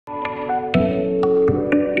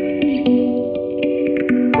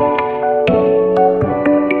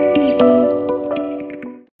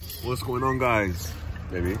on, guys?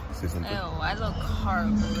 Baby, say something. Ew, I look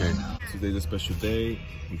horrible. Okay, today's a special day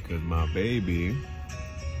because my baby,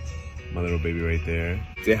 my little baby right there.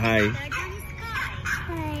 Say hi.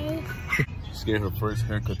 Hi. She's getting her first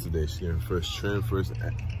haircut today. She's getting her first trim, first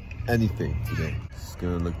anything today. It's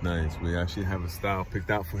gonna look nice. We actually have a style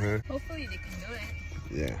picked out for her. Hopefully they can do it.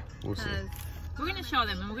 Yeah, we'll see. We're gonna show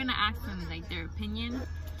them and we're gonna ask them like their opinion.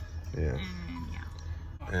 Yeah.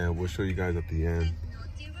 And we'll show you guys at the end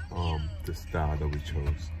the style that we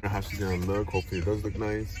chose. How she's gonna look. Hopefully it does look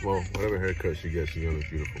nice. Well, whatever haircut she gets, she's gonna look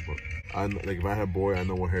beautiful. But like if I had a boy, I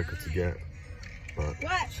know what haircut to get. But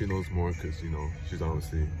she knows more because, you know, she's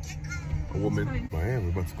obviously a woman. Man,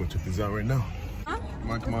 we're about to go check this out right now. Huh?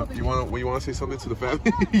 Come on. You wanna say something to the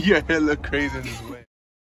family? Your hair look crazy in this way.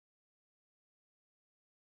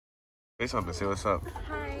 Say something. Say what's up.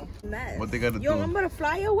 Hi. What they gotta do? Yo, I'm gonna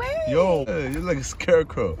fly away. Yo, you're like a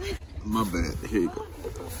scarecrow. My bad. Here you go.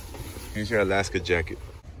 Here's your Alaska jacket.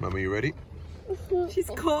 Mama, you ready? She's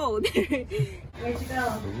cold. Where'd you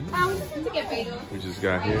go? We just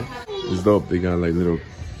got here. It's dope. They got like little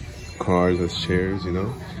cars as chairs, you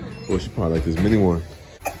know? Well, she probably like this mini one.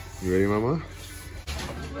 You ready, Mama?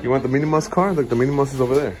 You want the Minnie Mouse car? Look, the Minnie Mouse is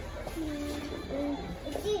over there.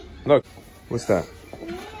 Look, what's that?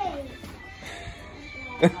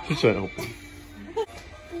 She's trying to open.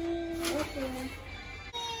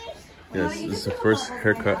 Yes, this is the first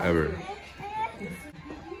haircut ever.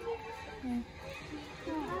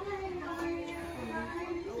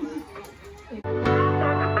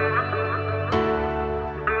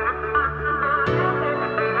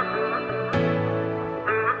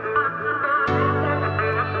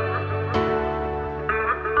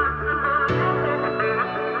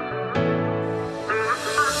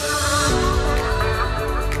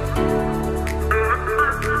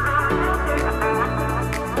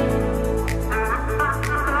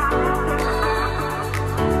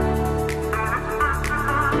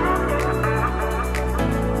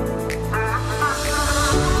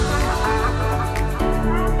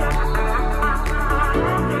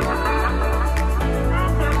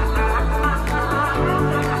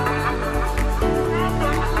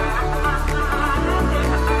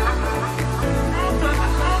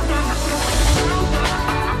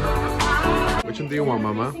 Which one do you want,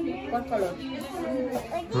 Mama? What color?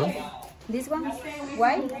 Huh? This one?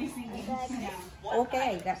 White?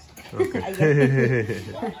 Okay, I got. Okay.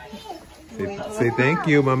 say thank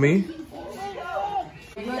you, Mommy.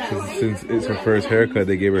 Since it's her first haircut,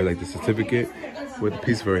 they gave her like the certificate with a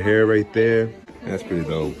piece of her hair right there. That's pretty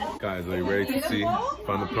dope. Guys, are you ready to see?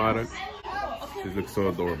 Found the product. She looks so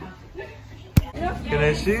adorable. Can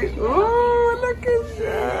I see? Oh, look at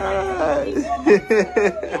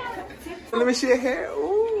that. Let me see your hair.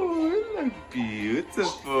 Oh, it looks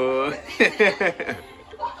beautiful.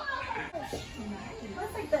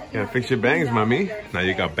 Yeah, fix your bangs, Mommy. Now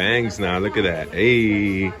you got bangs now. Look at that.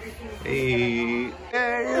 Hey. Hey.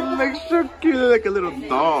 Hey, it looks so cute. Like a little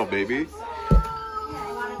doll, baby.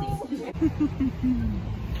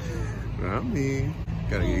 Mommy.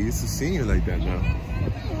 Gotta get used to seeing you like that now.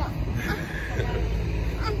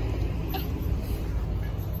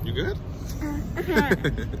 You good?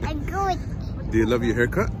 I'm good. Do you love your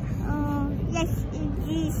haircut? Yes, it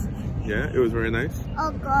is. Yeah, it was very nice.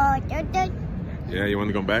 Oh God. Yeah, you want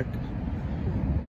to go back?